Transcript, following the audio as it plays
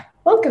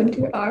Welcome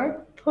to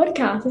our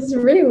podcast. This is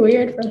really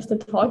weird for us to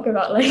talk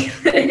about like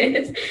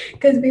this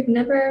because we've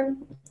never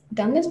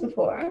done this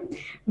before.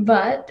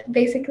 But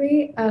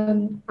basically,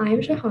 I'm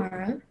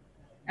Shahara,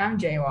 I'm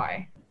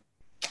JY.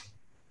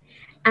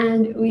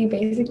 and we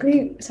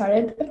basically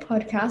started the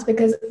podcast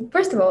because,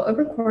 first of all,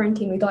 over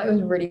quarantine, we thought it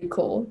was really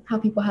cool how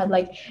people had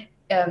like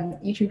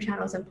YouTube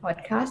channels and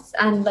podcasts,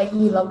 and like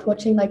we loved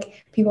watching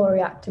like people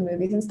react to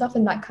movies and stuff,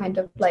 and that kind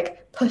of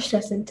like pushed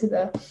us into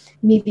the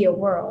media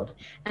world.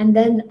 And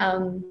then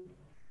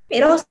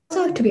it also,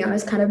 to be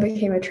honest, kind of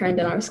became a trend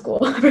in our school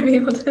for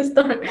people to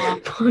start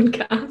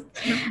podcasts.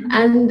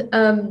 And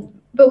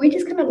but we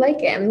just kind of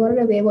like it, and we wanted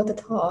to be able to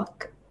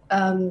talk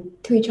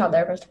to each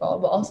other first of all,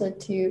 but also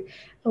to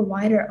a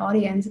wider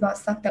audience about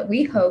stuff that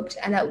we hoped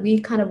and that we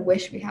kind of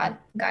wish we had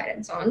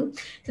guidance on.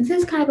 So this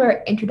is kind of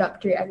our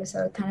introductory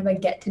episode, kind of a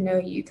get to know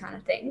you kind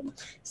of thing.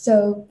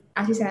 So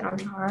as you said, I'm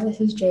Tara.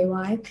 This is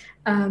JY.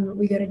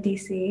 We go to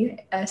DC,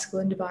 a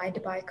school in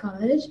Dubai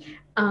College.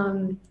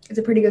 It's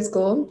a pretty good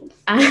school,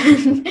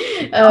 and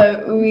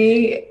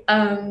we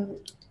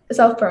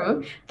self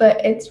promo,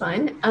 but it's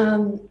fine.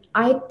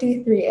 I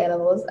do three A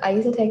levels. I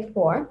used to take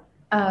four,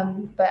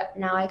 but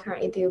now I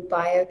currently do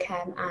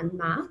biochem and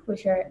math,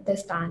 which are the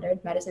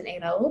standard medicine A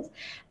levels.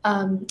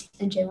 And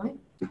JY.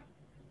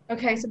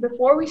 Okay, so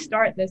before we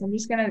start this, I'm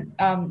just gonna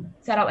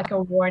set out like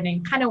a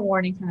warning kind of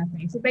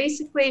thing. So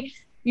basically,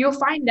 you'll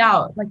find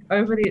out like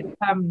over the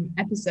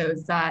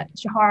episodes that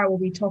Shahara will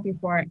be talking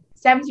for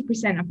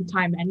 70% of the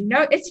time, and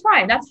it's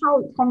fine. That's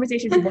how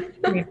conversations work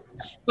for me.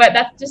 But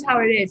that's just how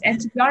it is. And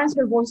to be honest,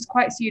 her voice is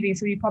quite soothing,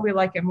 so you probably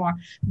like it more.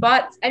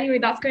 But anyway,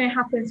 that's going to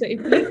happen. So if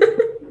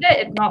you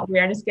it's not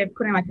weird. I'm just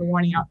putting like a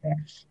warning out there.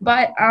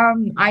 But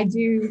I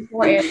do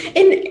for it.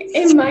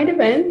 In my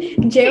defense,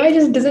 JY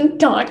just doesn't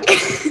talk.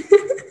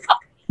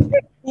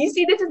 You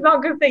see, this is not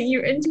a good thing.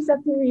 You're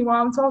intercepting me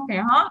while I'm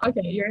talking, huh?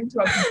 Okay, you're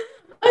interrupting.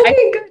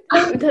 Okay, good.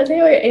 Tell me about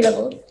your A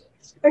levels.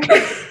 Okay.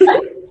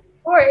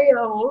 For A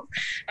levels,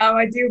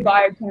 I do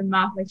biochem,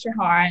 math like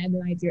Shahara, and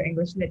then I do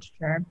English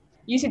literature.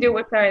 Used to do it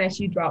with her, and then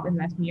she dropped and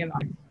left me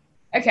alone.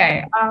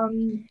 Okay.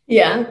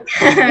 Yeah.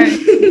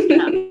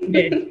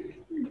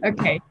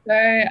 Okay.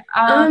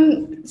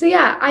 So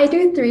yeah, I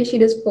do three, she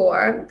does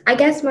four. I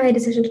guess my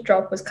decision to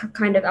drop was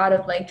kind of out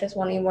of like just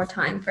wanting more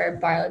time for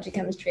biology,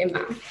 chemistry, and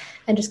math,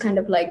 and just kind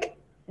of like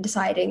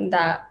deciding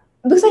that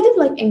because I did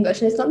like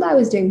English, and it's not that I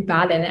was doing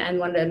bad in it and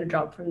wanted to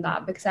drop from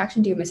that because I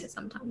actually do miss it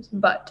sometimes.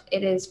 But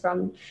it is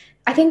from,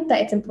 I think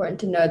that it's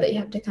important to know that you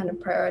have to kind of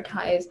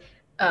prioritize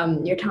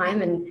your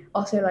time and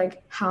also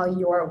like how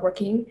you're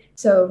working.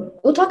 So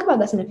we'll talk about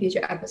this in a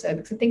future episode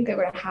because I think that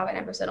we're gonna have an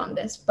episode on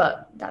this,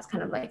 but that's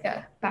kind of like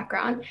a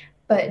background.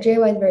 But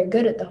JY is very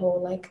good at the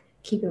whole like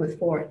keeping with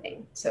four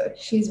thing. So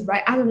she's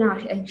right as of now,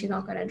 I think she's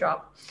not gonna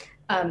drop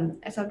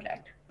a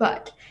subject.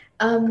 But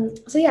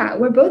so yeah,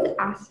 we're both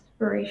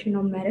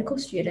aspirational medical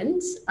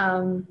students.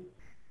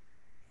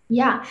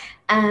 Yeah,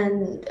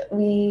 and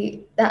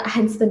we that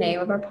hence the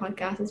name of our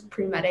podcast is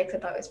Pre-Medics. I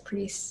thought it was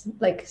pretty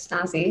like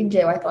snazzy.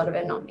 JY thought of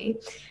it, not me.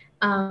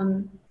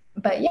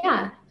 But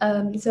yeah,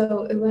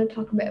 so we want to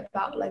talk a bit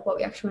about like what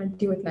we actually want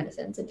to do with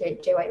medicine. So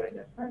JY, you want to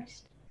go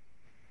first?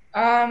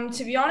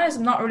 To be honest,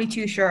 I'm not really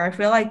too sure. I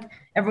feel like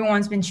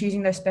everyone's been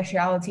choosing their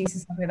specialities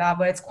and stuff like that,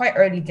 but it's quite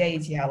early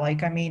days. Yeah,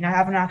 like I mean, I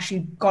haven't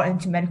actually got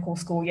into medical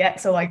school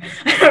yet, so like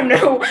I don't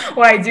know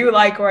what I do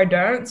like or I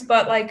don't.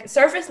 But like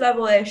surface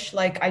level ish,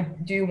 like I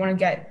do want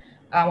to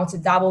want to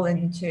dabble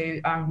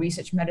into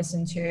research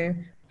medicine too.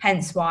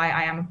 Hence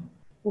why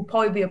will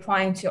probably be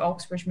applying to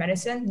Oxford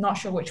Medicine. Not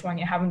sure which one,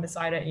 you haven't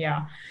decided.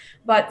 Yeah,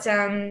 but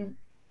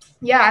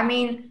yeah, I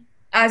mean,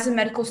 as a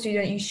medical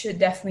student, you should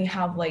definitely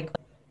have like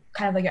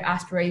kind of like your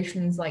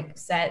aspirations like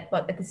set,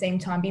 but at the same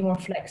time be more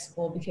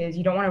flexible because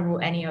you don't want to rule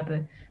any of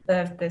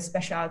the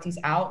specialities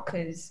out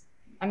because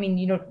I mean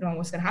you don't know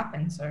what's gonna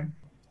happen. So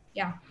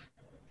yeah.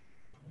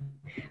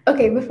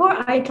 Okay,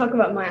 before I talk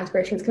about my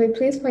aspirations, can we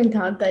please point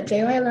out that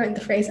JY learned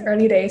the phrase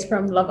early days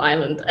from Love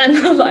Island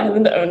and Love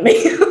Island only.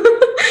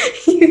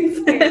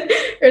 You said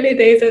early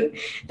days, and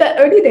that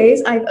early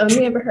days, I've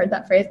only ever heard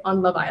that phrase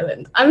on Love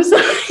Island. I'm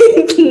sorry,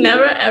 it's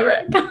never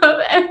ever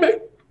have ever.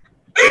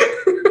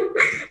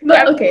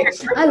 But okay,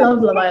 I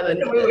love Love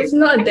Island. It's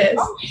not this.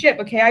 Ship,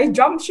 okay. I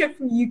jumped ship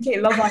from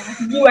UK Love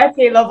Island to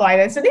USA Love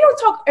Island, so they don't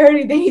talk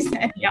early days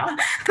then, yeah.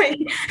 Like,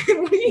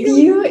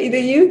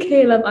 The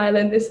UK Love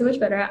Island is so much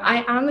better.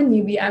 I am a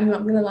newbie. I'm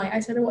not gonna lie. I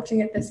started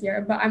watching it this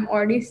year, but I'm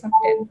already sucked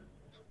in.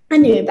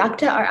 Anyway, back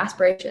to our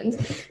aspirations.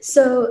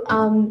 So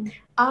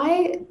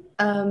I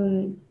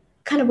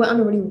kind of went on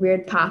a really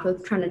weird path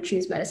of trying to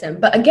choose medicine.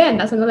 But again,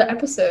 that's another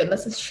episode.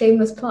 That's a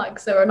shameless plug.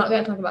 So we're not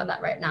going to talk about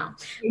that right now.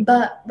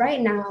 But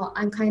right now,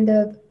 I'm kind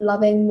of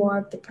loving more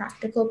of the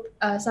practical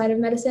side of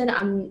medicine.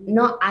 I'm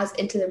not as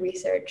into the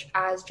research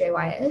as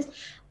JY is.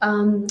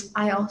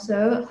 I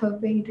also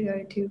hoping to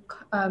go to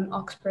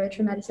Oxford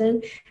for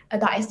medicine.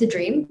 That is the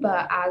dream.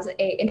 But as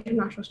a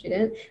international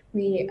student,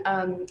 we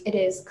it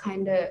is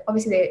kind of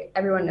obviously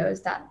everyone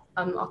knows that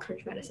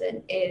Oxford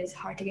Medicine is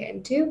hard to get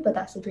into, but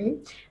that's the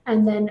dream.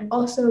 And then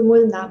also more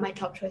than that, my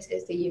top choice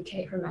is the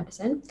UK for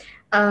medicine.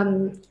 I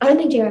don't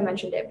think JY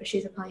mentioned it, but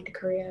she's applying to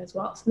Korea as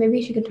well. So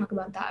maybe she can talk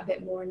about that a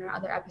bit more in our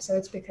other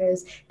episodes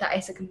because that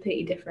is a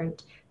completely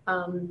different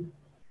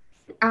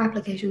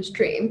application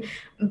stream.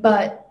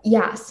 But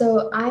yeah,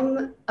 so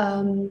I'm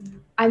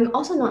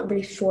also not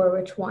really sure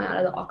which one out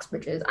of the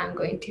Oxbridges I'm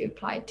going to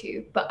apply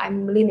to, but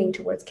I'm leaning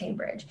towards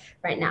Cambridge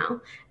right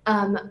now.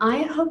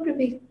 I hope to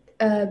be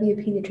a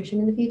pediatrician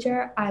in the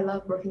future. I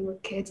love working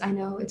with kids. I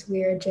know it's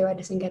weird, JY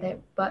doesn't get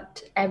it,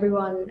 but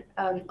everyone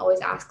always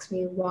asks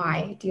me,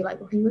 why do you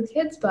like working with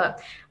kids? But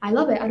I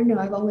love it. I don't know.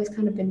 I've always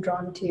kind of been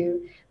drawn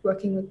to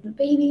working with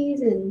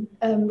babies and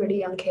really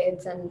young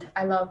kids, and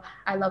I love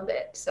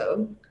it.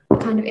 So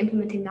kind of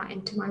implementing that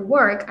into my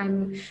work,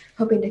 I'm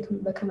hoping to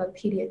become a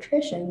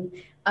pediatrician.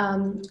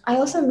 I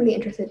also am really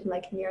interested in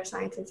like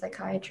neuroscience and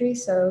psychiatry,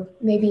 so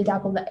maybe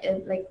dabble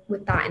like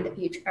with that in the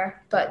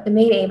future. But the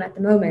main aim at the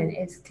moment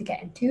is to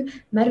get into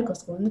medical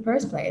school in the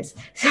first place.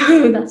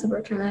 So that's what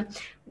we're trying to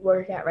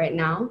work at right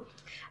now.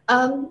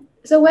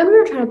 So when we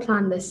were trying to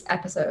plan this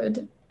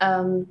episode,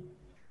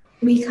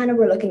 we kind of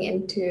were looking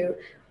into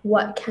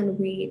what can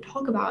we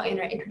talk about in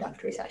our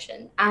introductory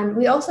session, and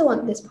we also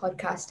want this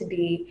podcast to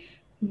be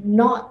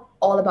not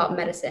all about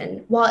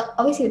medicine. Well,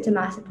 obviously it's a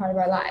massive part of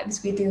our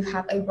lives. We do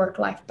have a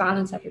work-life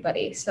balance,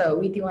 everybody. So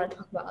we do want to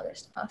talk about other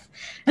stuff.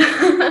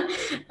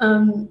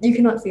 You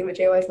cannot see, but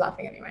JY is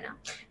laughing at me right now.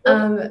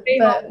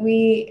 But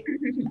we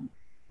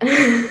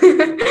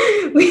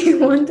we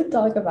want to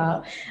talk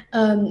about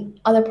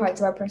other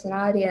parts of our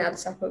personality and other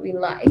stuff that we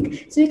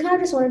like. So we kind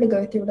of just wanted to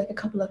go through like a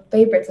couple of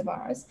favorites of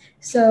ours.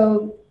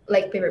 So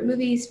like favorite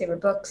movies,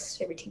 favorite books,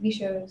 favorite TV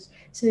shows.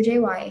 So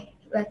JY,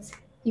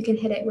 you can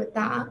hit it with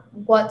that.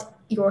 What's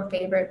your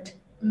favorite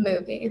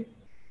movie?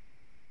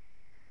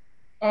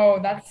 Oh,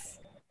 that's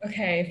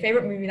okay.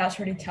 Favorite movie, that's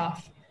really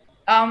tough.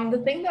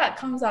 The thing that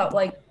comes out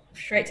like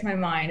straight to my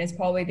mind is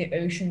probably the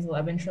Ocean's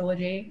 11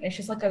 trilogy. It's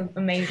just like an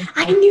amazing.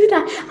 I knew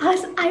that.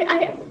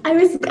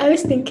 I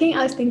was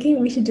thinking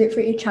we should do it for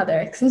each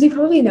other since we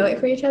probably know it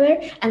for each other.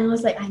 And I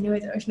was like, I know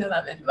it's Ocean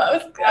 11,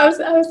 but I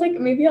was like,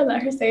 maybe I'll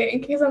let her say it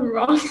in case I'm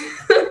wrong.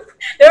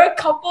 There are a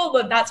couple,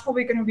 but that's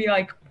probably gonna be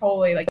like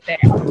probably like there.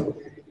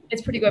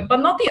 It's pretty good, but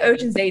not the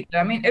Ocean's 8 though.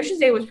 I mean,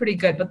 Ocean's 8 was pretty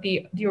good, but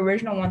the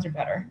original ones are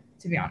better,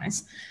 to be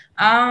honest.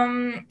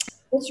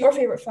 What's your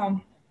favorite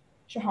film,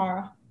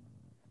 Shahara?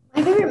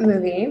 My favorite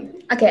movie.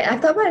 Okay,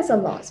 I've thought about this a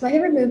lot. So my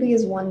favorite movie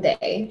is One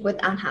Day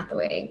with Anne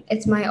Hathaway.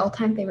 It's my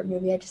all-time favorite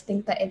movie. I just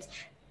think that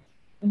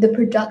the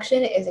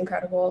production is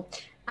incredible,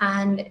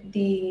 and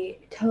the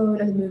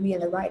tone of the movie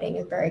and the writing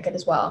is very good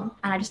as well.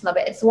 And I just love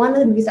it. It's one of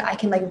the movies that I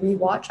can like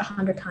rewatch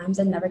 100 times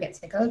and never get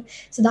sick of.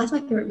 So that's my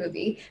favorite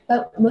movie.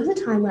 But most of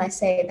the time when I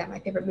say that my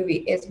favorite movie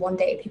is One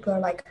Day, people are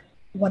like,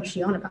 "What is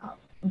she on about?"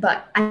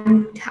 But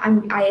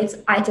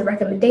it's a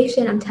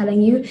recommendation. I'm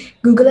telling you,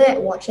 Google it,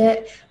 watch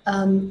it.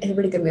 It's a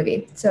really good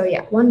movie. So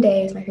yeah, One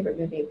Day is my favorite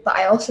movie. But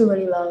I also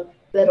really love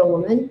Little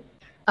Woman,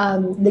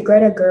 the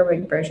Greta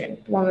Gerwig version,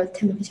 the one with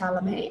Timothée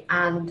Chalamet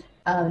and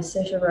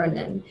Saoirse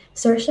Ronan.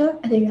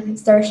 I think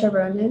it's Saoirse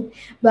Ronan.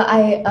 But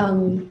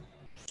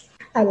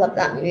I love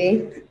that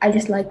movie. I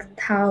just like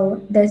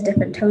how there's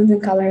different tones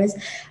and colors.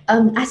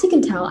 As you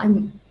can tell,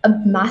 I'm a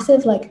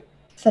massive like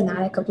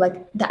fanatic of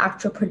like the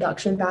actual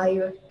production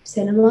value of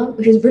cinema,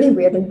 which is really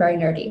weird and very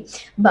nerdy,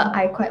 but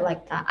I quite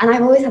like that. And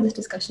I've always had this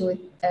discussion with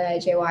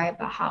JY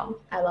about how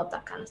I love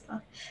that kind of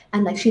stuff,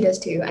 and like she does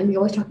too. And we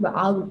always talk about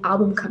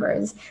album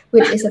covers,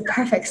 which is a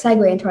perfect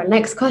segue into our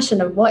next question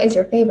of what is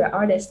your favorite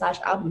artist /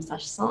 album /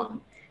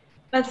 song.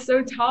 That's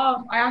so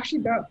tough. I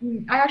actually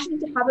need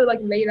to have it like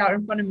laid out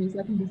in front of me so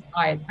I can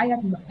decide.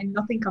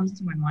 Nothing comes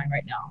to my mind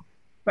right now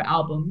for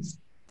albums.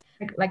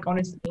 Like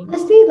honestly,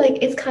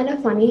 like it's kind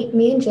of funny.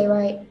 Me and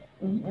JY,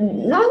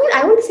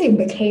 I wouldn't say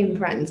became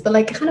friends, but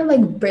like kind of like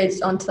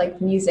bridged onto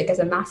like music as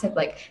a massive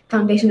like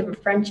foundation of a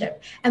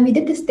friendship. And we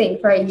did this thing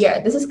for a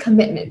year. This is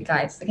commitment,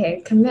 guys.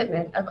 Okay,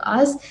 commitment of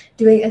us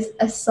doing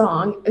a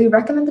song. We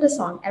recommended a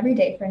song every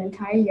day for an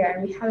entire year,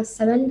 and we had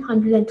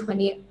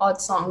 720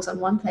 odd songs on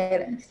one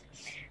playlist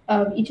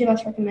of each of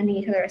us recommending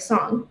each other a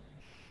song.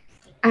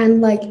 And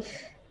like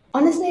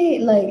honestly,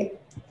 like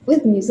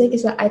with music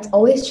is that it's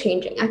always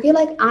changing. I feel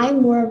like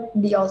I'm more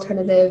the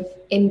alternative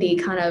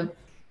indie kind of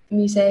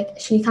music.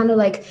 She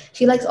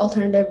likes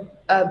alternative,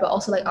 but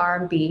also like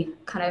R&B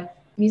kind of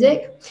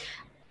music.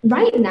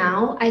 Right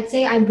now, I'd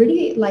say I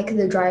really like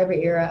the Driver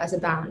Era as a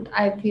band.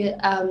 I feel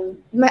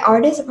my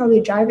artists are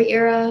probably Driver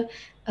Era,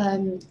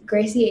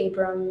 Gracie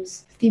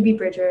Abrams, Phoebe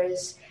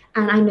Bridgers.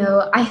 And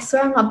I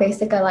swear I'm not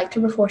basic. I liked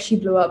her before she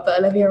blew up, but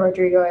Olivia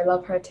Rodrigo, I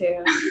love her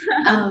too.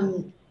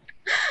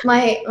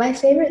 My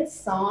favorite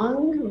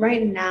song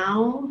right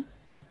now,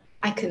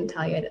 I couldn't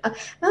tell you.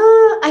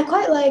 I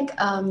quite like.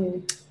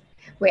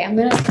 Wait, I'm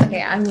going to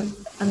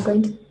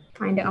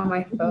find it on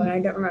my phone. I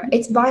don't remember.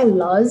 It's by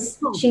Luz.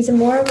 She's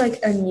more of like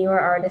a newer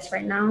artist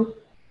right now.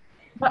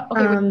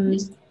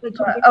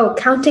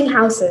 Counting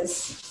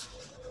Houses.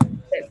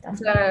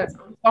 That's a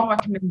song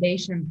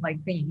recommendation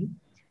like thing.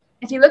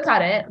 if you look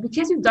at it,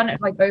 because we've done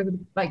it like over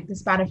like the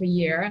span of a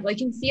year, like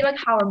you can see like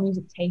how our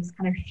music tastes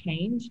kind of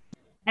change,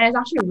 and it's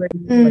actually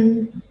really cool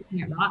like,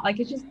 looking at that. Like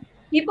it's just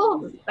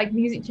people like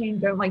music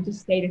change don't like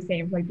just stay the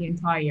same for like the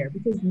entire year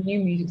because new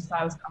music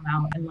styles come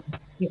out and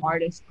like new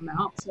artists come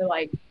out, so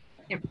like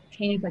it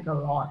changed like a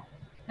lot.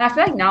 And I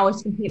feel like now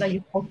it's completely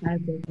like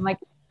alternative, and like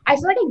I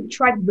feel like I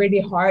tried really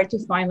hard to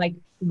find like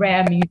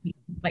rare music,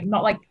 like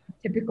not like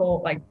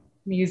typical like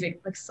music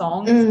like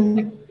songs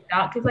like Mm.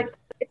 that because like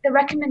it's a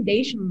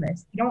recommendation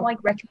list. You don't like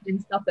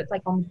recommend stuff that's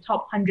like on the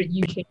top 100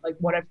 UK, like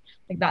whatever,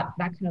 like that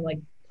kind of like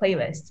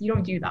playlist. You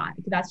don't do that.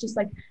 That's just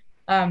like,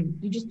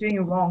 you're just doing it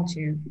wrong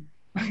to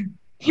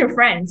your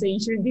friends. So you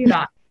shouldn't do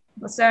that.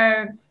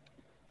 So,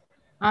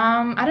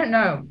 I don't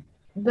know.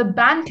 The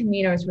band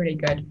Camino is really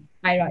good.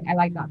 I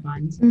like that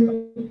band.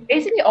 Mm.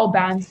 Basically, all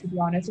bands, to be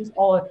honest, just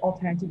all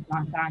alternative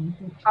bands.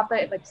 They have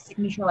that like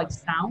signature like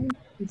sound.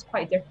 It's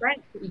quite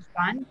different for each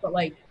band, but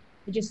like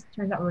it just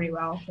turns out really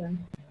well. So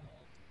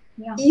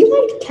yeah. You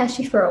liked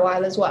Keshi for a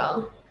while as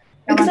well.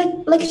 Because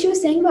like she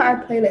was saying about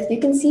our playlist, you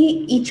can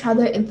see each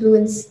other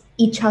influence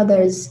each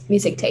other's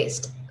music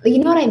taste. Like, you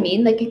know what I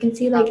mean? Like you can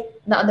see like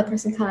the other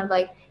person kind of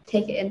like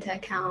take it into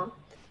account.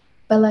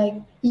 But like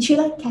you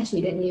liked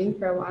Keshi, didn't you,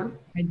 for a while?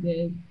 I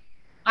did.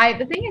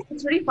 The thing is,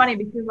 it's really funny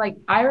because like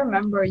I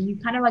remember you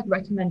kind of like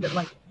recommended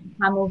like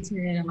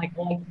Hamilton and like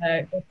all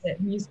like the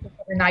musical,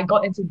 and I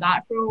got into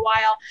that for a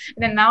while,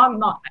 and then now I'm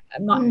not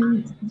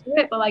as into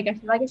it, but like I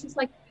feel like it's just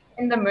like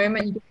in the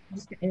moment you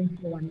just get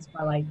influenced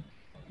by like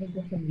a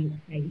different music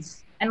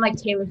taste, and like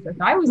Taylor Swift.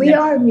 We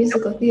are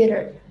musical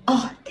theater.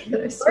 Oh,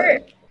 Taylor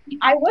Swift.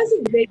 I was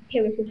a big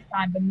Taylor Swift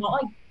fan, but not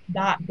like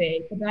that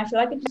big. But then I feel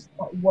like it just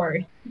got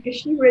worse because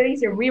she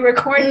released a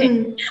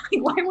re-recording.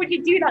 Like, why would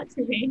you do that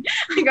to me?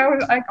 Like, I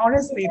was like,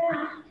 honestly.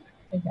 Yeah.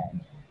 Okay.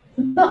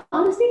 But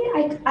honestly,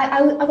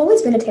 I've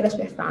always been a Taylor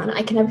Swift fan.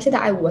 I can never say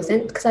that I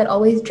wasn't because I'd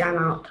always jam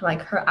out to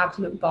like her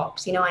absolute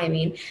bops, you know what I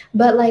mean?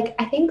 But like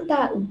I think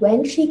that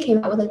when she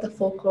came out with like the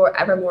Folklore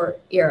Evermore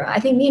era, I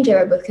think me and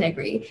Jared both can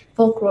agree.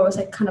 Folklore was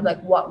like kind of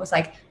like what was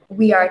like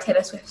we are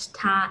Taylor Swift's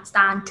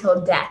stand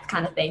till death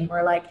kind of thing.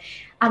 Or like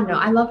I don't know,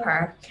 I love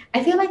her.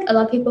 I feel like a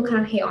lot of people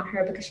kind of hate on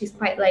her because she's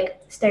quite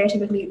like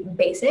stereotypically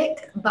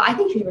basic, but I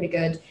think she's really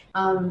good.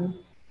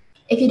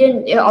 If you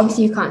didn't,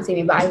 obviously you can't see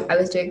me, but I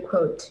was doing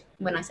quote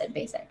when I said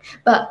basic.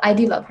 But I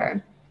do love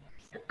her.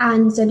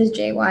 And so does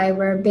JY.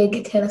 We're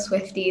big Taylor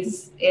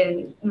Swifties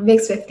big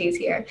Swifties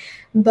here.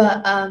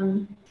 But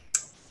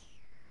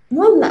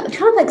one kind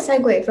of like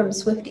segue from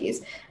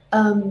Swifties.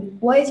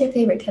 What is your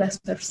favorite Taylor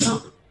Swift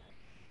song?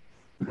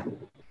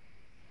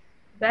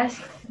 The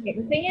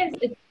thing is,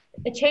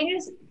 it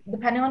changes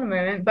depending on the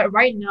moment, but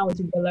right now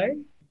it's Willow.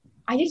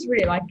 I just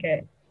really like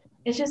it.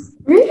 It's just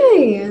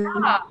Really?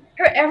 yeah,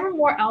 her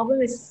Evermore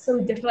album is so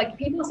different. Like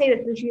people say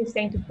that literally is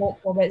saying to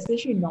Folklore, but it's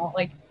literally not.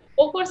 Like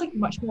Folklore is like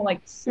much more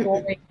like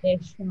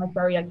story-ish and like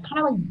very like kind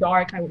of like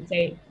dark, I would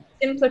say.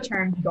 Simpler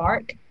term,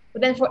 dark.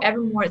 But then for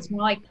Evermore, it's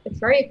more like it's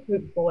very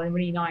hopeful and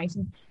really nice.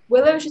 And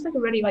Willow is just like a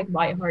really like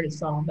light-hearted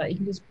song that you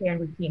can just play and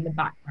repeat in the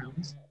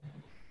background.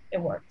 It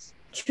works.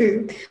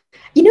 True.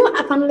 You know,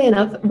 funnily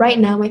enough, right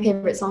now my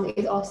favorite song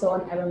is also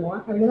on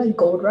Evermore. I really like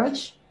Gold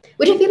Rush,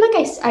 which I feel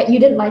like you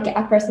didn't like it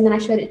at first, and then I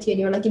showed it to you, and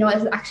you were like, you know what,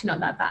 it's actually not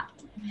that bad.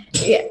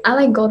 Yeah, I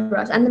like Gold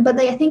Rush, but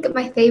like I think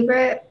my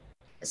favorite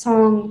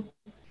song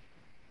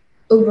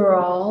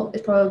overall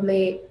is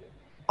probably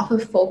off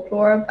of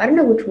Folklore. I don't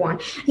know which one.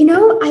 You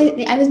know,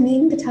 I was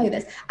meaning to tell you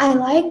this. I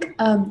like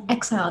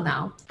Exile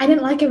now. I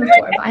didn't like it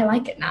before, but I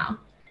like it now.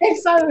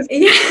 Exile is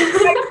Yeah.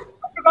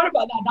 I forgot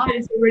about that. That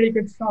is a really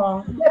good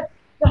song.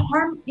 The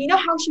harm, you know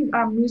how she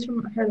moves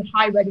from her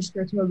high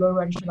register to a low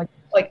register, like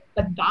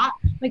that.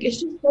 Like it's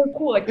just so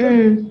cool. Like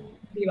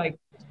be like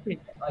it's pretty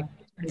good. Like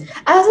it's pretty good.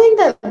 I was thinking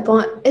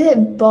that is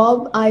it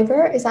Bob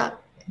Iver? Is that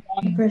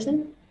the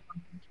person?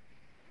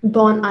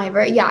 Bon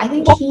Iver. Yeah, I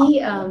think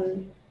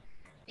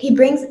he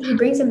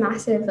brings a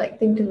massive like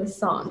thing to the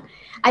song.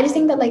 I just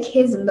think that like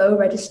his low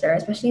register,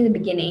 especially in the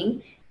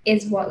beginning,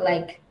 is what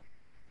like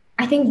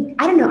I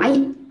think I don't know.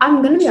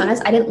 I'm gonna be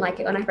honest. I didn't like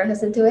it when I first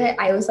listened to it.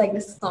 I was like,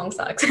 this song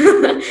sucks.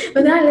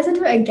 But then I listened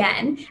to it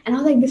again, and I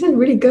was like, this is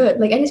really good.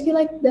 Like I just feel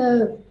like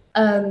the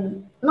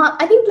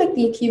not I think like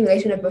the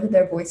accumulation of both of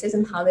their voices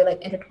and how they like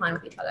intertwine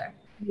with each other.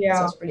 Yeah,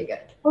 so it's pretty good.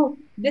 Oh,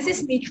 This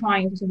Is Me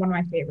Trying is one of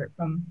my favorite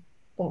from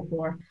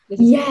Folklore.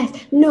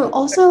 Yes. No.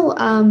 Also,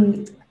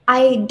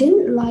 I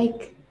didn't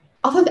like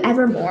off of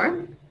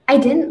Evermore. I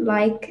didn't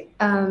like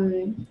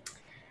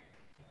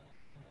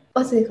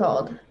what's it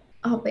called?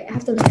 Oh wait, I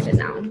have to look at it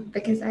now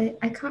because I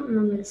can't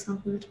remember the song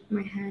from the top of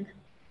my head.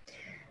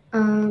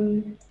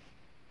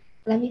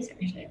 Let me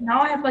search it.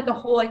 Now I have like a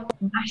whole like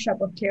mashup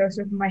of Taylor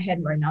Swift in my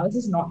head right now. This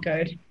is not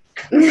good.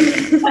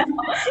 It's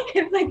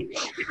like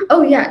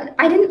oh yeah,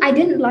 I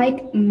didn't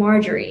like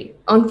Marjorie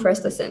on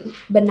first listen,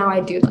 but now I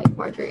do like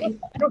Marjorie.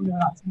 I don't know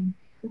that song.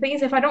 The thing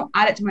is, if I don't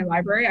add it to my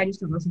library, I just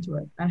don't listen to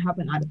it. I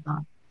haven't added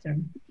that. So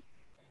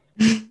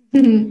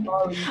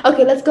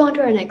okay, let's go on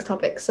to our next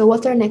topic. So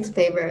what's our next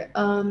favorite?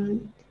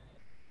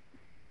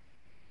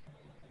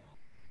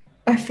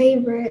 Our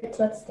favorite,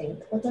 let's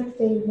think. What's our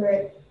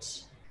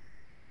favorite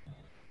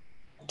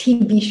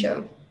TV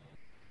show?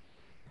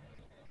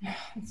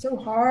 It's so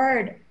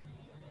hard.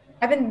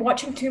 I've been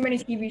watching too many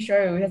TV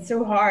shows. It's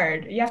so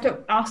hard. You have to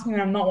ask me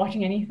when I'm not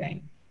watching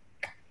anything.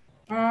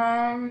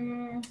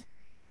 Um,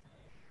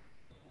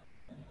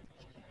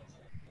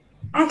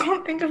 I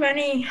can't think of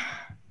any.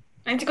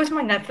 I need to go to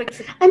my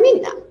Netflix. I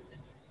mean,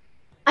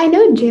 I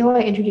know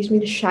JY introduced me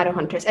to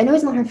Shadowhunters. I know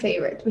it's not her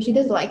favorite, but she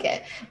does like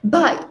it.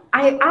 But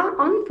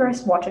on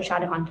first watch of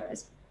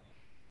Shadowhunters,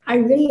 I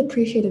really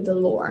appreciated the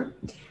lore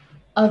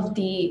of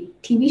the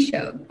TV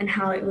show and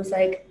how it was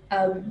like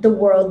the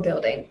world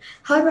building.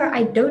 However,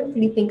 I don't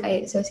really think I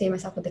associate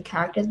myself with the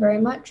characters very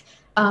much.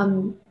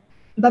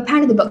 But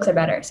apparently the books are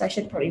better, so I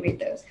should probably read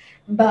those.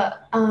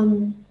 But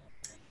I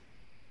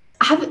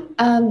haven't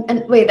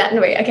and wait,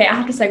 okay, I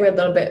have to segue a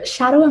little bit.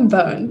 Shadow and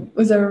Bone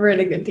was a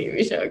really good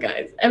TV show,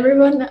 guys.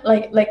 Everyone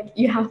like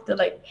you have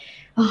to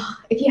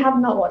if you have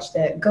not watched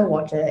it, go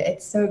watch it.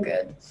 It's so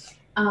good.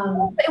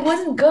 It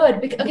wasn't good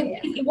because okay,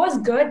 it was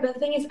good, but the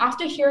thing is,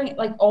 after hearing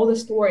like all the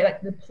story,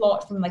 like the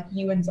plot from like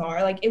you and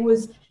Zara, like it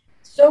was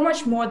so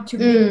much more to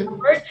be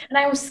covered, and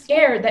I was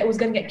scared that it was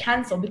gonna get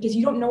cancelled because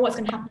you don't know what's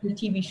gonna happen in the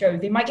TV shows.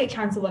 They might get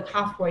cancelled like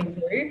halfway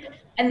through,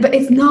 but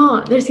it's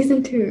not. There's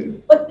season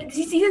 2. But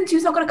season 2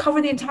 is not gonna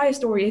cover the entire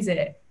story, is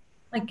it?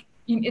 Like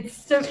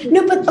it's so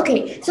no. But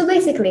okay, so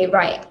basically,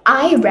 right?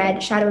 I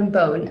read Shadow and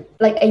Bone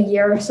like a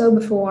year or so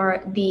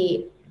before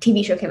the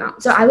TV show came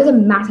out, so I was a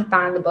massive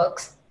fan of the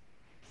books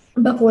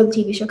before the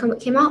TV show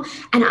came out,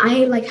 and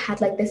I like had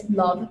like this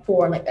love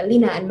for like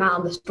Alina and Mal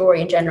and the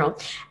story in general,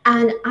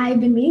 and I've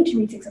been meaning to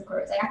read Six of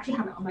Crows. I actually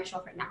have it on my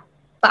shelf right now,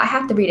 but I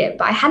have to read it.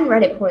 But I hadn't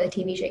read it before the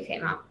TV show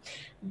came out.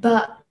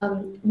 But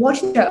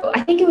watching the show, I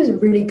think it was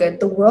really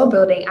good. The world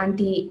building and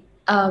the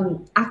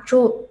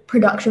actual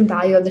production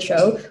value of the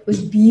show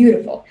was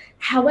beautiful.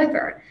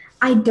 However,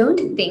 I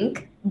don't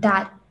think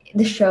that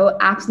the show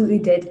absolutely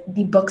did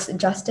the books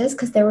justice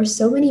because there were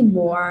so many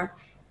more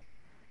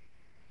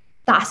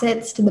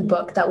facets to the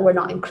book that were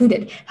not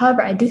included.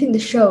 However, I do think the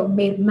show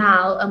made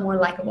Mal a more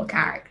likable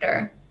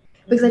character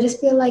because I just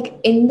feel like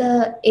in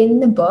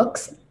the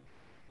books,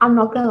 I'm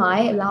not gonna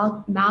lie,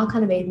 Mal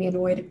kind of made me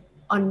annoyed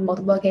on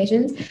multiple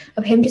occasions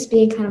of him just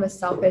being kind of a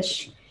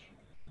selfish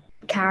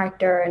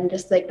character and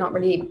just like not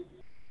really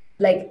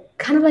like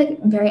kind of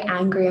like very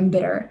angry and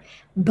bitter.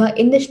 But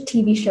in this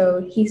TV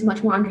show, he's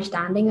much more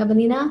understanding of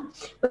Alina,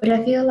 which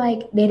I feel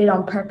like they did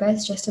on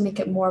purpose just to make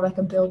it more of like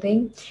a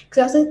building. Because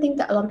I also think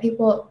that a lot of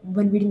people,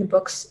 when reading the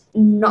books,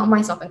 not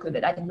myself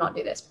included, I did not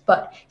do this,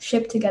 but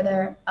ship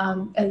together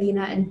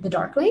Alina and the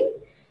Darkling.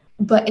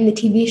 But in the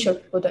TV show,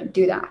 people don't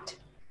do that.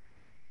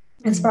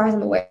 As far as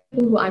I'm aware,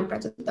 people who I'm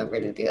friends with don't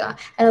really do that.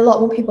 And a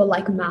lot more people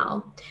like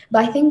Mal.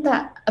 But I think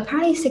that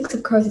apparently Six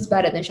of Crows is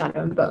better than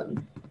Shadow and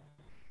Bone,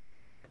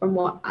 from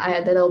what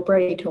the little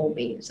birdie told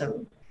me.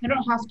 So I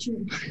don't have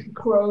to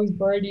crows,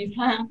 birdies.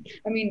 I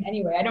mean,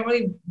 anyway, I don't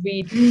really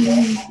read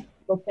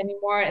books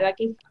anymore. Like,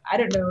 I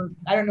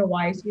don't know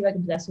why I used to be like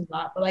obsessed with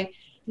that. But like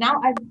now,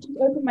 I've just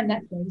opened my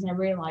Netflix and I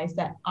realized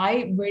that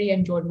I really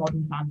enjoyed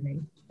Modern Family.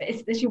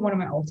 It's literally one of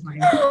my all-time.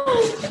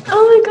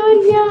 Oh my god,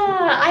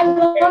 yeah! I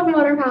love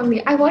Modern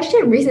Family. I watched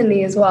it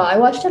recently as well. I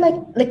watched it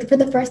like for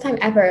the first time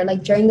ever,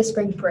 like during the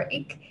spring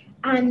break,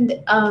 and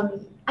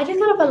I just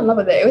kind of fell in love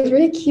with it. It was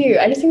really cute.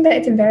 I just think that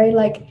it's a very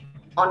like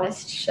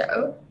honest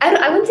show.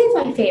 I wouldn't say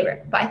it's my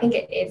favorite, but I think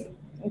it is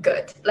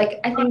good.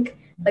 Like I think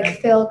like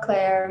Phil,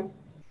 Claire,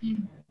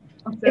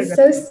 it's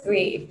so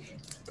sweet.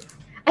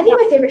 I think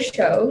my favorite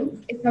show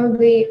is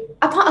probably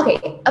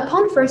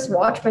upon first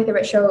watch, my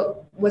favorite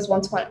show was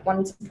Once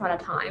Upon a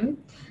Time.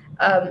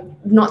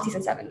 Not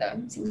season 7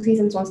 though,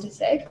 seasons 1 to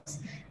 6.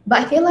 But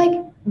I feel like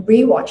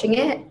rewatching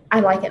it, I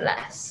like it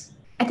less.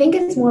 I think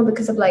it's more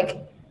because of like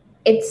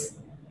it's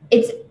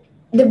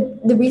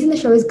the reason the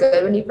show is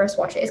good when you first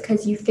watch it is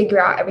because you figure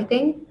out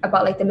everything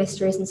about like the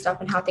mysteries and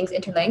stuff and how things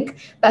interlink.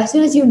 But as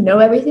soon as you know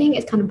everything,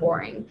 it's kind of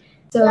boring.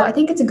 So I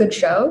think it's a good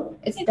show.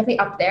 It's definitely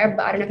up there,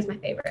 but I don't know if it's my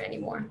favorite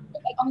anymore.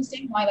 Like on the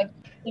same line, like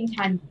same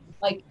time,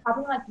 like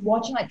having like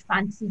watching like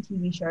fantasy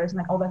TV shows and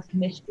like all that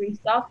mystery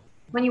stuff.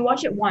 When you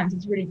watch it once,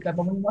 it's really good,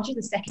 but when you watch it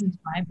the second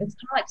time, it's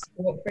kind of like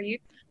sport for you.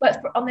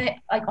 But on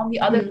the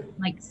other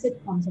like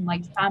sitcoms and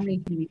like family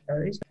TV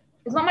shows,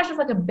 it's not much of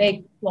like a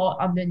big plot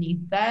underneath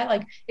there.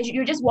 Like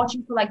you're just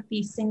watching for like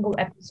these single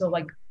episode,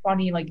 like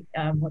funny like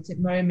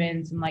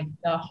moments and like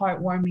the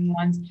heartwarming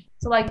ones.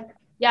 So like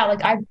yeah,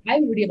 like I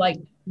really like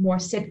more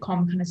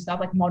sitcom kind of stuff,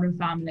 like Modern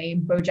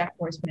Family, BoJack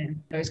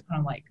Horseman, those kind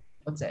of like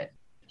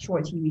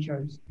short TV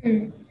shows.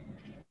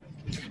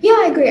 Yeah,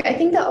 I agree. I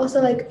think that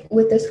also like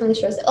with this kind of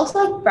shows, also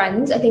like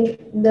Friends, I think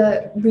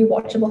the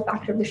rewatchable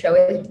factor of the show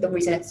is the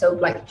reason it's so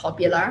like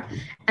popular.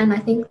 And I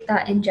think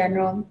that in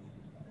general,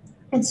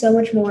 it's so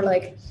much more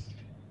like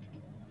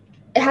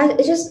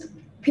it's just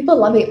people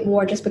love it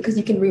more just because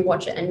you can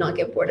rewatch it and not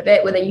get bored of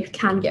it, whether you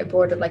can get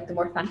bored of like the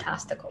more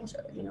fantastical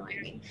shows, you know what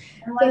I mean?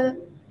 And like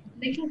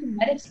linking to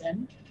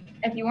medicine,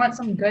 if you want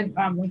some good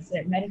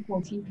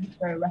medical TV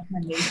show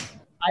recommendation,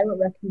 I would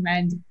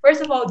recommend,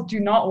 first of all, do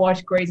not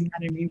watch Grey's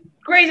Anatomy.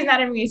 Grey's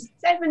Anatomy is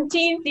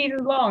 17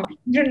 seasons long.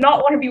 You do not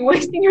want to be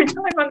wasting your time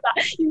on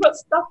that. You've got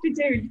stuff to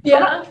do.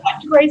 Yeah.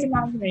 Watch Grey's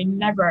Anatomy.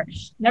 Never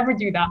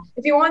do that.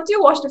 If you want to,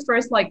 watch the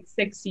first like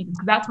 6 seasons.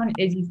 That's when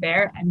Izzy's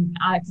there and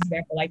Alex is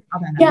there for like, I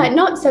don't know. Yeah,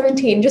 not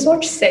 17. Just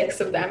watch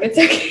 6 of them. It's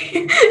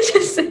okay.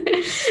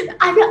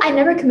 I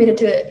never committed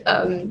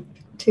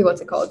to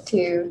what's it called?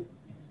 To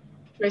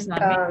Grey's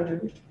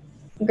Anatomy.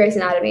 Grey's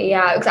Anatomy,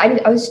 yeah, because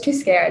I was too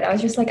scared. I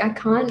was just like, I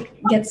can't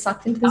get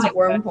sucked into this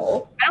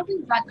wormhole. I don't think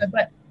it's that good,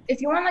 but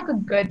if you want like a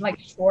good like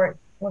short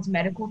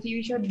medical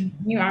TV show,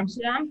 New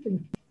Amsterdam,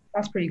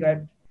 that's pretty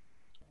good.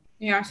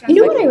 New Amsterdam.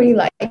 You know what I really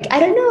like? I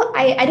don't know.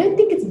 I don't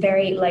think it's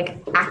very like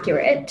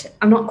accurate.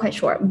 I'm not quite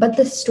sure, but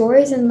the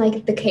stories and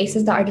like the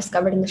cases that are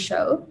discovered in the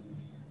show,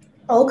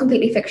 all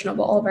completely fictional,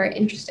 but all very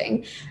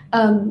interesting.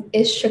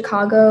 Is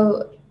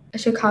Chicago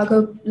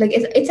like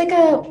it's like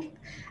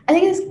I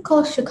think it's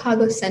called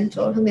Chicago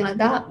Central or something like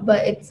that,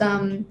 but it's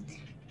kind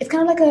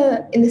of like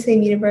in the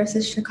same universe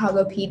as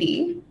Chicago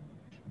PD,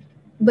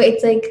 but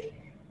it's like,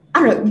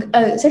 I don't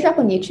know, search up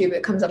on YouTube,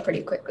 it comes up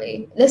pretty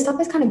quickly. This stuff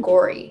is kind of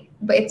gory,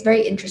 but it's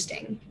very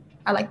interesting.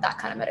 I like that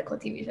kind of medical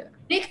TV show.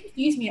 They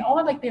confuse me.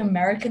 All like the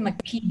American like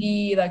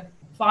PD, like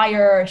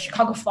Fire,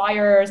 Chicago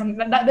Fire, something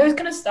like that, those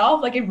kind of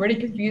stuff, like it really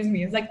confused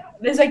me. It's like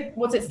there's like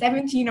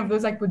 17 of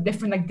those like with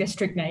different like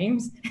district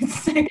names.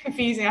 It's so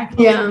confusing.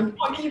 Yeah.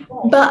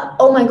 But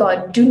oh my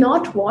god, do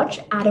not watch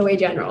Attaway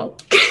General.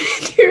 Do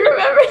you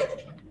remember?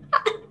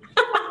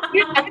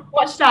 I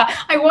watched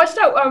that.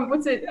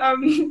 What's it?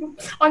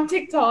 On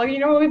TikTok, you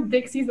know, with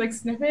Dixie's like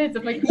snippets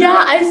of like.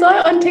 Yeah, I saw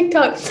it on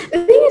TikTok.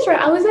 The thing is, right?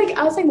 I was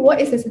like,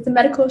 what is this? It's a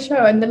medical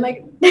show, and then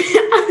like,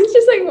 I was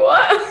just like,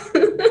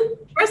 what?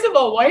 First of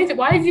all, why is it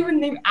even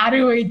named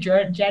Attaway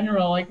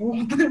General? Like,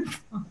 what the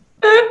fuck?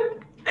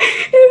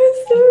 It was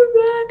so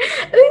bad.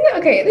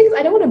 I think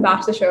I don't want to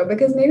bash the show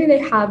because maybe they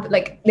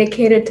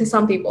catered to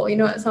some people, you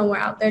know, somewhere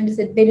out there.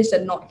 They just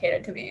did not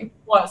cater to me.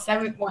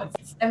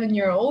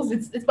 7-year-olds?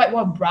 It's like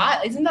what,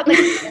 Brat? Isn't that like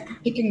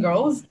Chicken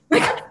Girls?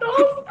 Like, I'm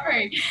so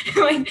sorry.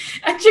 Like,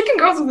 Chicken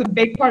Girls was a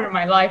big part of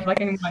my life. Like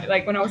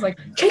when I was like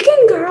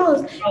Chicken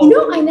Girls. Oh. You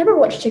know, I never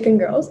watched Chicken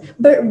Girls,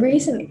 but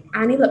recently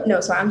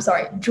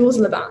Jules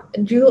LeBlanc.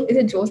 Is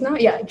it Jules now?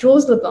 Yeah,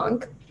 Jules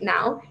LeBlanc.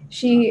 Now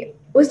she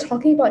was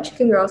talking about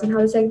Chicken Girls and how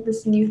it's like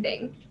this new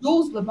thing.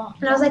 Jules LeBlanc.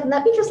 And I was like,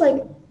 let me just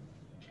like,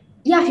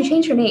 yeah, she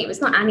changed her name.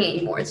 It's not Annie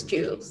anymore. It's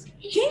Jules.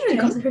 She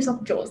calls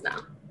herself Jules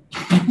now.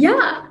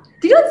 Yeah.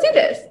 Did you not see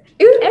this?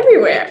 It was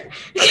everywhere.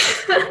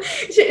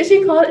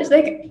 she called it,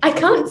 like, I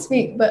can't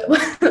speak, but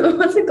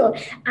what's it called?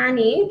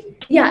 Annie.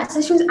 Yeah, so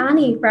she was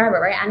Annie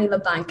forever, right? Annie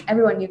LeBlanc.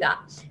 Everyone knew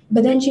that.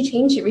 But then she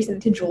changed it recently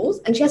to Jules,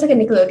 and she has like a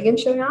Nickelodeon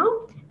show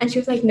now. And she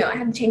was like, no, I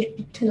have to change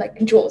it to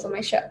like Jules on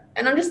my show.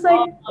 And I'm just like,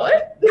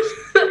 what?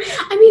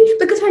 I mean,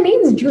 because her name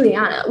is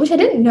Juliana, which I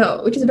didn't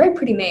know, which is a very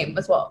pretty name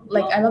as well.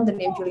 Like, I love the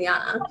name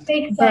Juliana.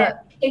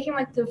 But taking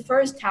like the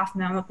first half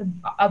now, not the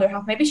other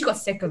half. Maybe she got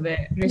sick of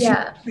it.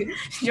 Yeah.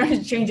 She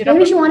wanted to change it up.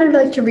 Maybe she wanted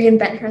like to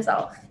reinvent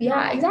herself.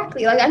 Yeah,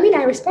 exactly. Like, I mean,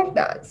 I respect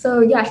that.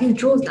 So yeah, she's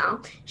Jules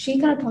now. She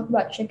kind of talked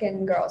about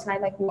Chicken Girls, and I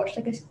like watched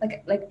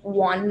like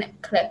one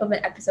clip of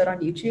an episode on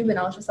YouTube, and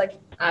I was just like,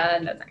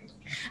 no thanks.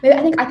 Maybe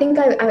I think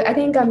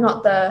I'm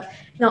not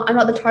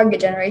the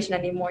target generation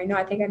anymore. You know,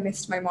 I think I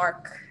missed my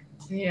mark.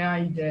 Yeah,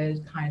 you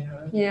did, kind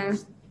of. Yeah.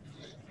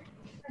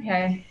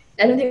 Okay.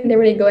 I don't think they're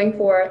really going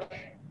for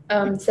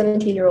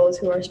 17-year-olds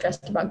who are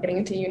stressed about getting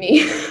into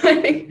uni.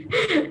 I think.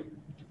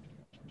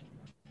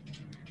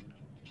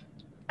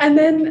 And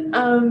then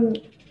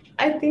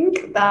I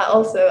think that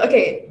also,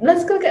 okay,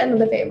 let's go get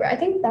another favorite. I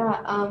think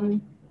that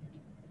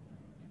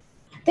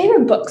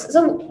favorite books.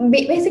 So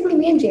basically,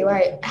 me and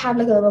JY have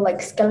like a little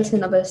like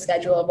skeleton of a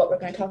schedule of what we're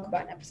going to talk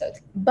about in episodes.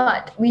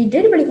 But we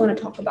did really want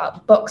to talk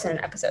about books in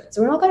an episode,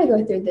 so we're not going to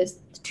go through this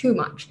too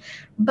much.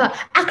 But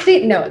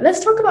actually, no.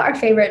 Let's talk about our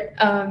favorite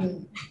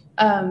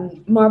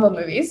Marvel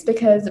movies,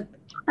 because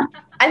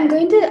I'm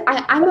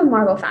a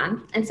Marvel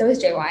fan, and so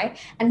is JY,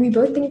 and we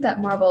both think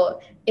that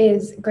Marvel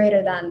is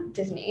greater than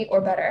Disney, or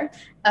better.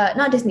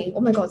 Not Disney.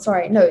 Oh my God,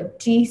 sorry. No,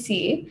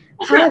 DC.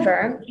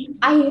 However,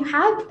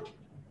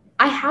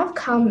 I have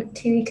come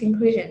to the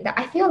conclusion that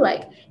I feel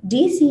like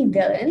DC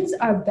villains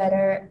are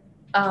better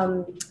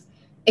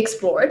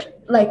explored.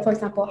 Like, for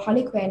example,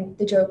 Harley Quinn,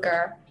 the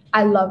Joker.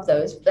 I love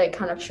those like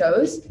kind of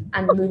shows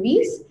and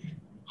movies.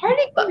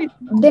 Harley Quinn,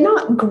 they're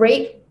not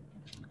great.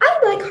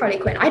 I like Harley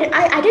Quinn. I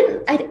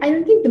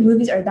don't think the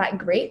movies are that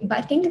great, but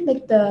I think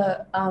like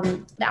the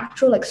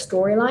actual like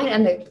storyline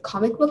and the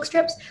comic book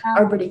strips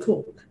are really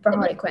cool for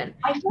Harley Quinn.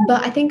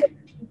 But I think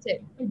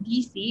for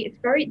DC, it's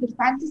very, the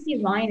fantasy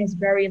line is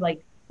very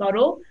like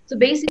subtle. So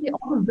basically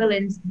all the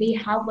villains,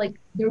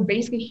 they're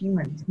basically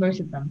humans, most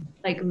of them.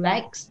 Like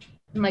Lex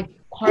and like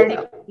Harley.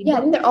 Yeah, I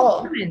think they're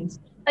all humans.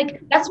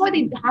 like that's why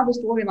they have a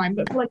storyline.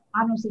 But for like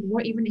Thanos, like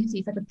what even is he?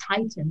 He's like a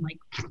Titan, like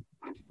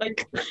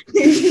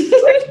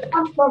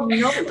come from But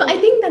nowhere. I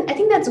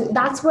think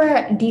that's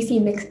where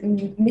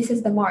DC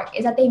misses the mark,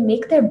 is that they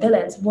make their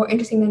villains more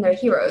interesting than their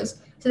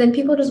heroes. So then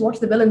people just watch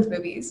the villains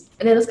movies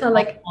and they just kind of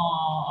like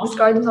Aww.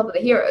 discard themselves as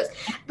the heroes.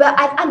 But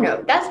I don't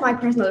know. That's my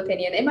personal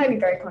opinion. It might be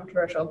very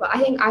controversial, but I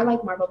think I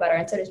like Marvel better,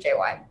 and so does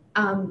JY.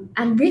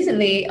 And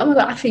recently, oh my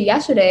god, actually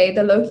yesterday,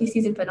 the Loki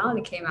season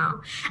finale came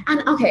out.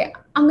 And okay,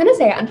 I'm gonna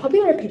say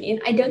unpopular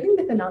opinion. I don't think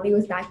the finale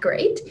was that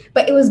great,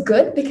 but it was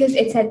good because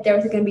it said there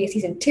was going to be a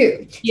season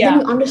 2. So Yeah.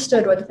 then you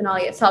understood why the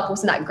finale itself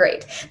wasn't that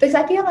great. Because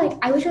I feel like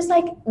I was just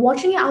like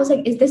watching it. I was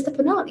like, is this the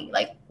finale?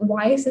 Like,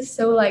 why is this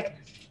so like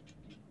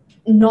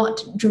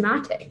not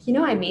dramatic? You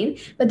know what I mean?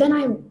 But then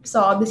I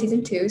saw the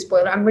season 2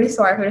 spoiler. I'm really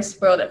sorry if I just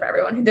spoiled it for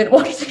everyone who didn't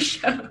watch the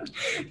show.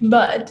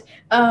 But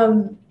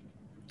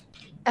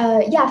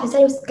yeah, she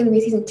said it was going to be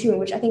a season 2,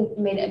 which I think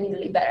made it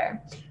immediately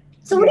better.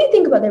 So what do you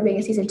think about there being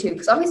a season 2?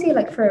 Because obviously,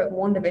 like for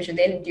WandaVision,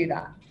 they didn't do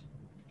that.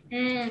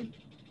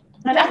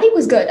 But I think it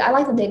was good. I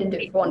like that they didn't do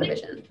it for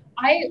WandaVision.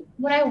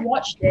 When I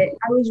watched it,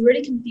 I was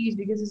really confused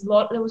because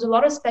there was a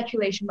lot of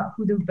speculation about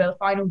who the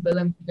final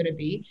villain was going to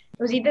be.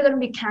 It was either going to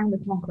be Kang the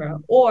Conqueror,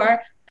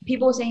 or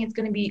people were saying it's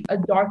going to be a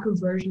darker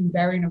version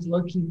variant of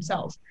Loki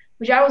himself.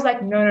 Which I was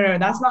like, no,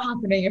 that's not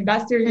happening. If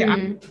that's theory,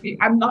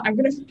 I'm not. I'm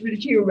going to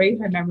literally erase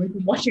my memory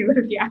from watching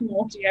Loki. I'm not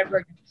watching it ever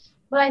again.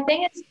 But I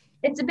think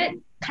it's a bit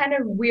kind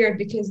of weird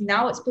because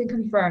now it's been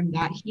confirmed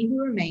that He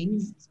Who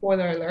Remains,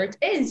 spoiler alert,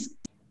 is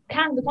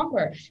Kang the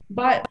Conqueror,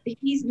 but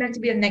he's meant to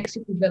be the next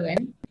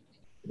supervillain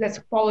that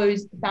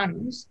follows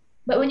Thanos.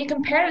 But when you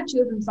compare the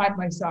two of them side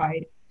by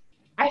side,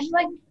 I feel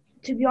like,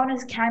 to be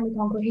honest, Kang the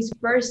Conqueror, his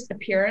first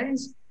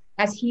appearance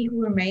as He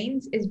Who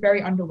Remains is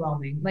very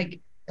underwhelming. Like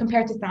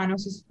compared to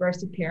Thanos'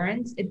 first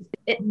appearance,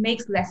 it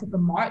makes less of a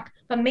mark.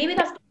 But maybe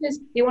that's because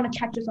they want to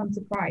catch us on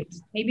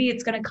surprise. Maybe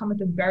it's gonna come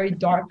with a very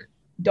darker,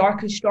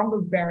 stronger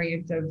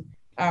variant of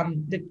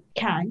the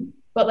Kang.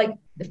 But like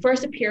the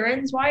first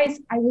appearance wise,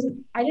 I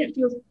didn't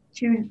feel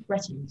too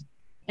threatened.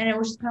 And it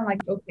was just kind of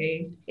like,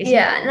 okay.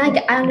 Yeah, and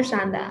I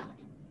understand that.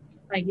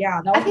 Like,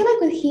 yeah. I feel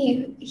like with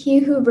He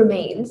Who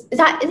Remains, was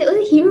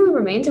it He Who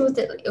Remains, or was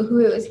it who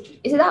it was?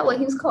 Is it that what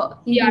he was called?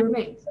 He Who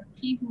Remains.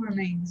 He Who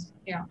Remains.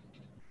 Yeah.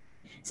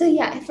 So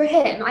yeah, for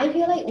him, I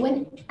feel like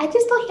when I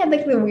just thought he had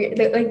like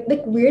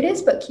the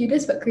weirdest but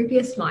cutest but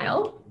creepiest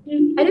smile.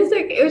 I just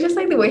like it was just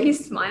like the way he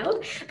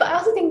smiled. But I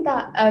also think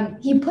that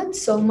he put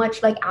so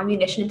much like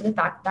ammunition into the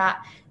fact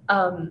that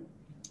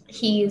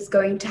he's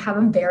going to have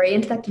a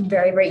variant that's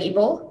very, very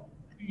evil.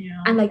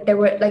 Yeah. And like there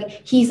were like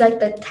he's like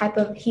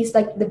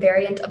the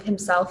variant of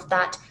himself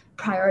that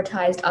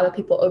prioritized other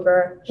people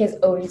over his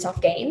own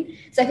self-gain.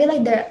 So I feel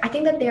like I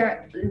think that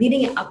they're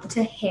leading it up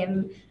to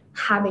him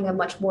having a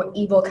much more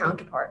evil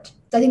counterpart.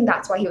 So I think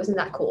that's why he wasn't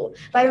that cool.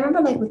 But I remember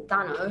like with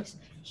Thanos,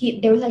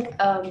 there was like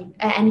an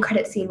end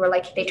credit scene where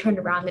like they turned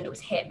around and it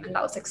was him, and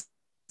that was like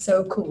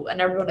so cool, and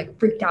everyone like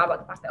freaked out about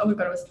the fact that, oh my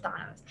god, it was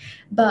Thanos.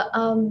 But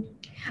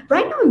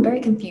right now I'm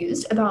very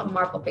confused about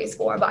Marvel Phase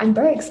 4, but I'm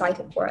very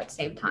excited for it at the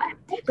same time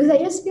because I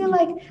just feel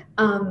like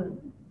I'm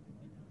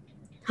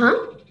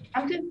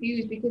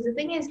confused because the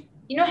thing is,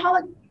 you know how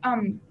like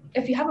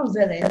if you have a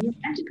villain, you're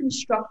meant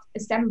to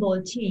assemble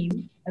a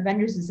team,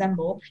 Avengers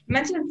Assemble. You're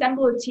meant to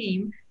assemble a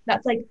team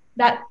that's like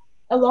that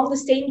along the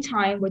same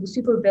time where the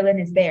super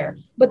villain is there.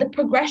 But the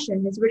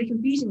progression is really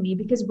confusing me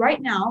because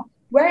right now,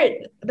 where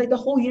like the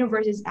whole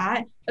universe is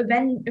at,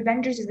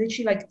 Avengers is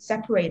literally like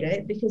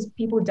separated because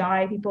people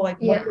die, people like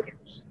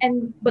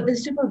but the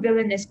super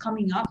villain is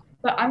coming up.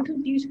 But I'm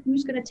confused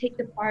who's gonna take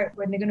the part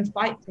when they're gonna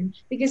fight him.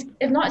 Because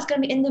if not, it's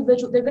gonna be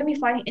individual. They're gonna be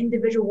fighting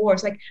individual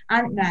wars like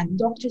Ant-Man,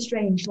 Doctor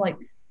Strange, like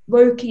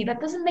Loki.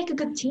 That doesn't make a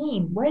good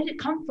team. Where did it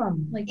come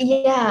from? Like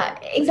yeah,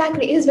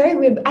 exactly. It was very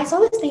weird. I saw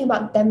this thing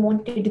about them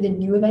wanting to do the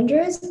new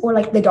Avengers or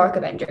like the Dark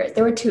Avengers.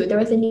 There were two. There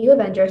was the new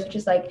Avengers, which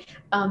is like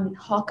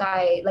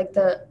Hawkeye, like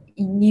the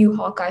new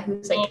Hawkeye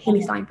who's like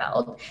Haley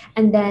Steinfeld,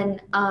 and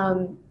then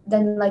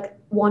like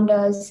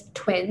Wanda's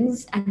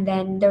twins, and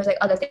then there was like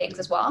other things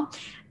as well,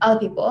 other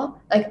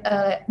people like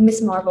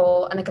Miss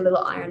Marvel and like a little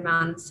Iron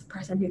Man's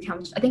person who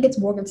comes. I think it's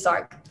Morgan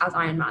Stark as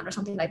Iron Man or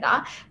something like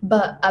that.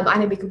 But I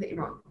may be completely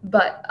wrong.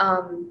 But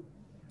I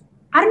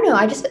don't know.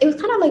 It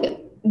was kind of like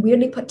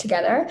weirdly put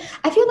together.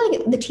 I feel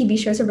like the TV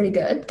shows are really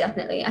good.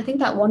 Definitely, I think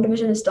that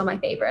WandaVision is still my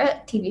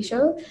favorite TV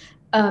show.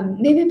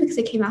 Maybe because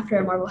it came after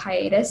a Marvel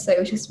hiatus, so it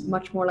was just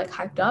much more like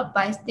hyped up.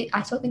 But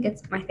I still think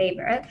it's my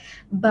favorite.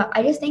 But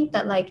I just think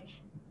that like,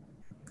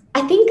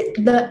 I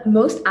think the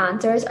most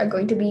answers are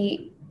going to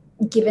be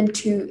given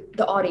to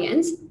the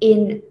audience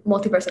in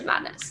Multiverse of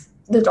Madness,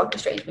 the Doctor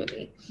Strange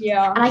movie.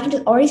 Yeah. And I can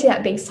just already see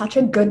that being such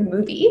a good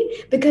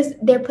movie because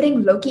they're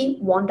putting Loki,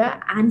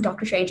 Wanda, and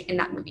Doctor Strange in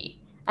that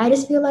movie. I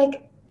just feel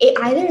like it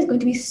either is going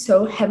to be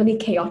so heavily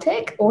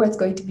chaotic or it's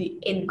going to be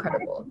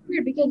incredible.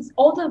 Weird because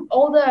all the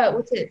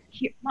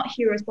not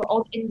heroes, but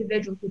all the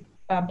individuals with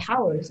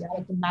powers,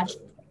 like the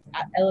magic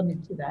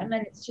element to them,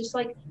 and it's just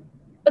like.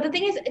 But the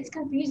thing is, it's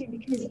confusing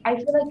because I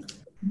feel like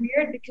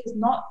weird because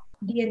not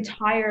the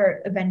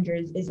entire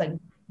Avengers is like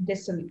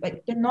dissolute.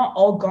 Like they're not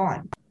all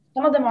gone.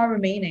 Some of them are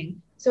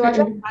remaining. So I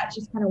feel like that's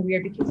just kind of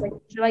weird because like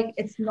I feel like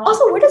it's not.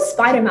 Also, where does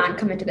Spider-Man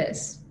come into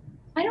this?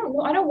 I don't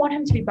know. I don't want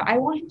him to be, but I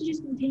want him to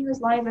just continue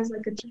his life as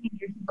like a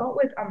teenager.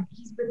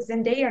 He's with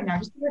Zendaya now,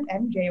 just be with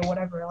MJ or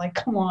whatever. Like,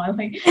 come on,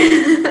 like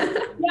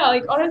yeah,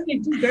 like honestly,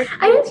 just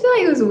I just feel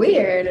like it was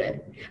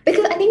weird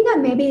because I think that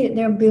maybe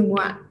there'll be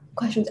more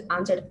questions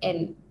answered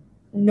in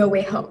No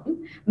Way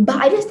Home, but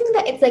I just think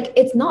that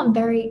it's not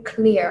very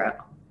clear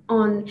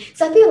on.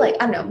 So I feel like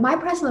I don't know. My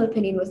personal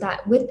opinion was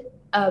that with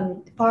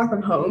Far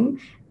From Home,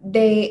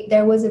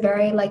 there was a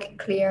very like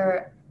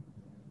clear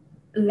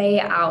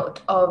layout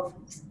of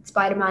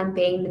Spider-Man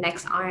being the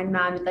next Iron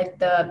Man with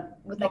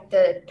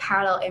the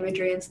parallel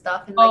imagery and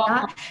stuff and like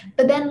that.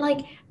 But then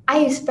like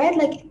I spread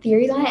like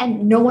theories on it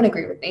and no one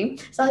agreed with me.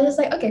 So I was just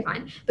like, okay,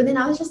 fine. But then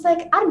I was just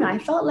like, I don't know, I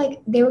felt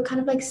like they were kind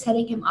of like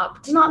setting him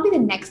up to not be the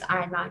next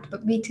Iron Man,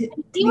 but to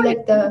be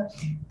like the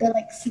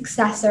like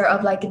successor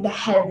of like the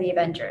head of the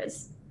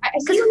Avengers.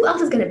 Because who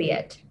else is gonna be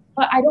it?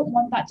 But I don't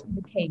want that to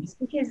be the case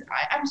because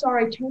I'm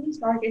sorry, Tony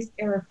Stark is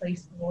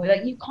irreplaceable.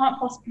 Like you can't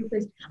possibly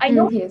replace. I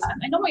know what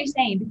you're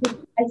saying because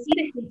I see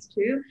the hints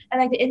too,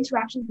 and like the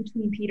interactions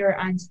between Peter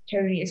and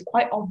Tony is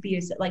quite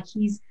obvious that like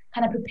he's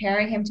kind of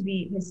preparing him to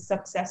be his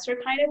successor,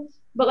 kind of.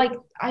 But like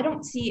I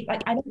don't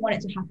want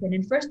it to happen.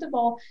 And first of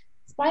all,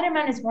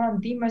 Spider-Man is one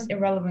of the most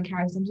irrelevant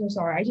characters. I'm so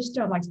sorry, I just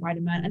don't like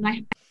Spider-Man,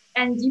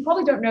 and you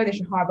probably don't know this,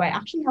 Shahar, but I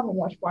actually haven't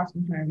watched Far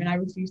From Home, and I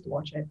refuse to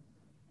watch it.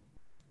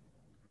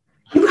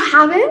 You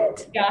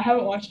haven't? Yeah, I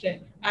haven't watched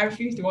it. I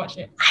refuse to watch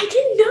it. I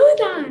didn't know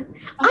that.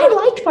 I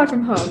liked Far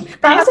From Home,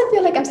 but I also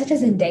feel like I'm such a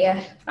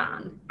Zendaya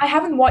fan. I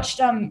haven't watched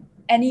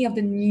any of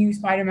the new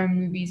Spider-Man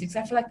movies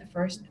except for like the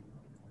first.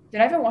 Did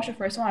I ever watch the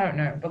first one? I don't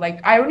know, but like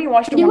I only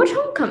watched. Did you watch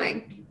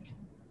Homecoming?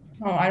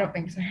 Oh, I don't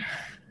think so.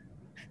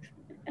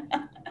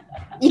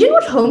 You didn't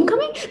watch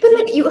Homecoming, but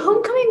like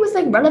Homecoming was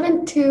like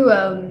relevant to.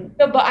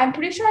 No, but I'm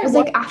pretty sure it was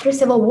like after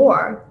Civil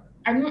War.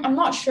 I'm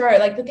not sure.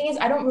 Like the thing is,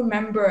 I don't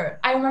remember.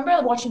 I remember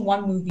watching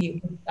one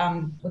movie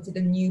with the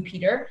new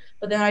Peter,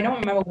 but then I don't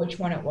remember which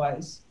one it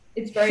was.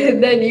 It's very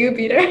the new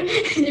Peter.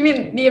 You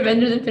mean the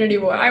Avengers: Infinity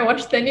War? I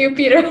watched the new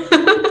Peter.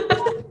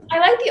 I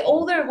like the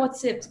older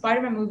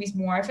Spider-Man movies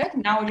more. I feel like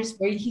now he's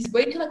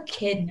way too like a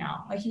kid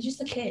now. Like he's just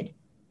a kid.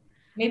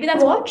 Maybe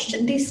that's. I watched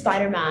the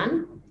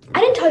Spider-Man. I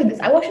didn't tell you this.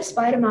 I watched a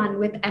Spider-Man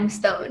with M.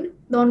 Stone.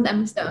 The one with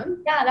Emma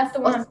Stone. Yeah, that's the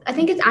one. I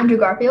think it's Andrew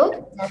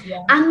Garfield.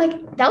 Yeah. And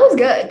like that was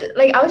good.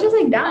 Like I was just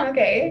like, damn,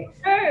 okay.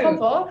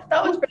 Sure.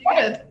 That was pretty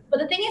good. But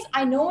the thing is,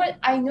 I know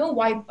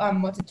why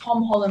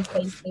Tom Holland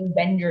plays the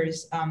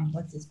Avengers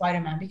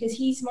Spider-Man, because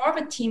he's more of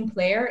a team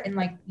player in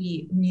like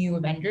the new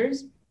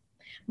Avengers.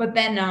 But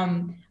then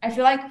I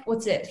feel like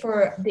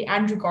for the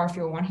Andrew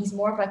Garfield one, he's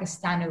more of like a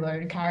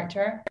standalone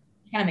character.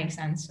 Kind of makes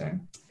sense. So.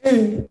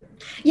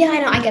 Yeah, I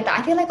know, I get that.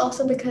 I feel like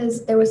also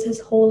because there was this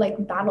whole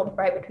like battle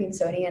right between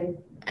Sony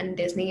and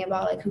Disney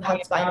about like who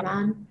had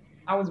Spider-Man.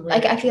 I was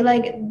like I feel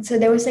like so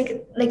there was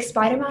like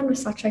Spider-Man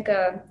was such like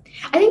I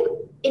think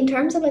in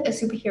terms of like a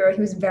superhero, he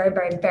was very,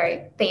 very,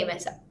 very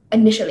famous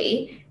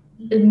initially,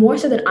 more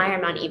so than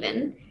Iron Man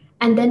even.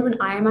 And then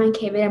when Iron Man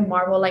came in and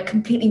Marvel like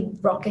completely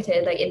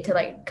rocketed like into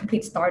like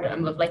complete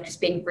stardom of like just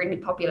being really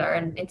popular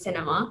in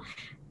cinema,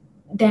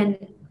 then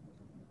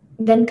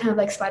kind of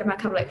like Spider-Man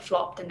kind of like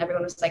flopped and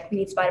everyone was like, we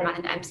need Spider-Man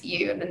in the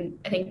MCU, and then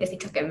I think Disney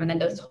took him and then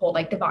there was this whole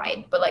like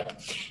divide. But like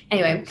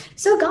anyway,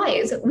 so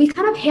guys, we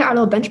kind of hit our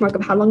little benchmark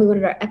of how long we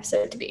wanted our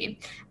episode to be,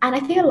 and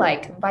I feel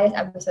like by this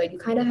episode you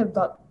kind of have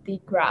got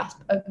the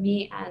grasp of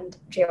me and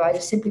JY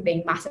just simply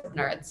being massive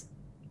nerds.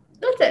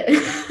 That's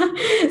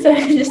it. So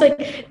just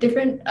like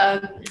different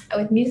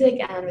with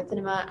music and with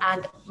cinema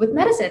and with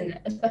medicine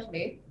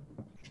especially.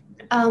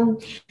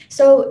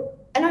 So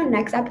in our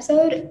next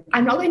episode,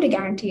 I'm not going to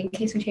guarantee in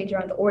case we change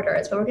around the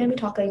orders, but we're going to be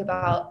talking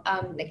about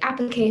like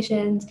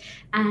applications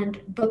and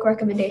book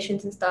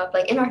recommendations and stuff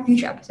like in our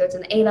future episodes,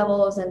 and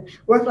A-levels and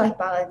work-life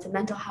balance and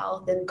mental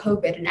health and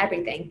COVID and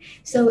everything.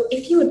 So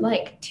if you would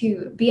like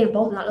to be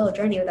involved in that little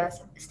journey with us,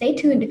 stay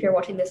tuned if you're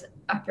watching this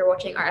after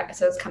watching our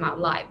episodes come out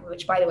live,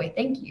 which by the way,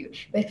 thank you.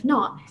 But if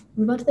not,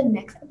 move on to the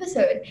next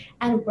episode.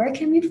 And where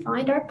can we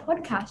find our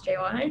podcast,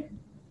 JY?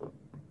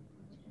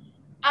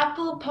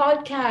 Apple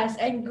Podcasts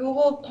and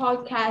Google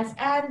Podcasts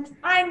and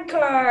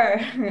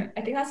Anchor.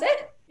 I think that's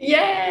it.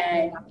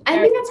 Yay! I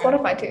think that's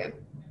Spotify too.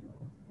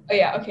 Oh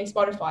yeah, okay,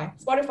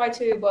 Spotify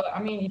too. But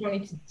I mean, you don't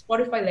need to.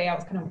 Spotify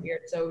layout's kind of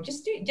weird, so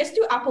just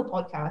do Apple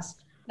Podcasts.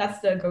 That's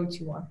the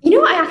go-to one. You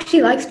know, I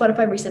actually like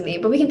Spotify recently,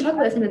 but we can talk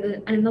about this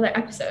in another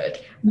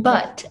episode.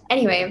 But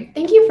anyway,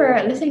 thank you for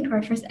listening to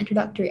our first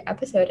introductory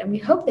episode, and we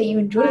hope that you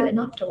enjoyed it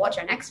enough to watch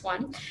our next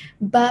one.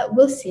 But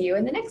we'll see you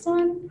in the next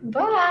one.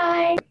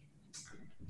 Bye!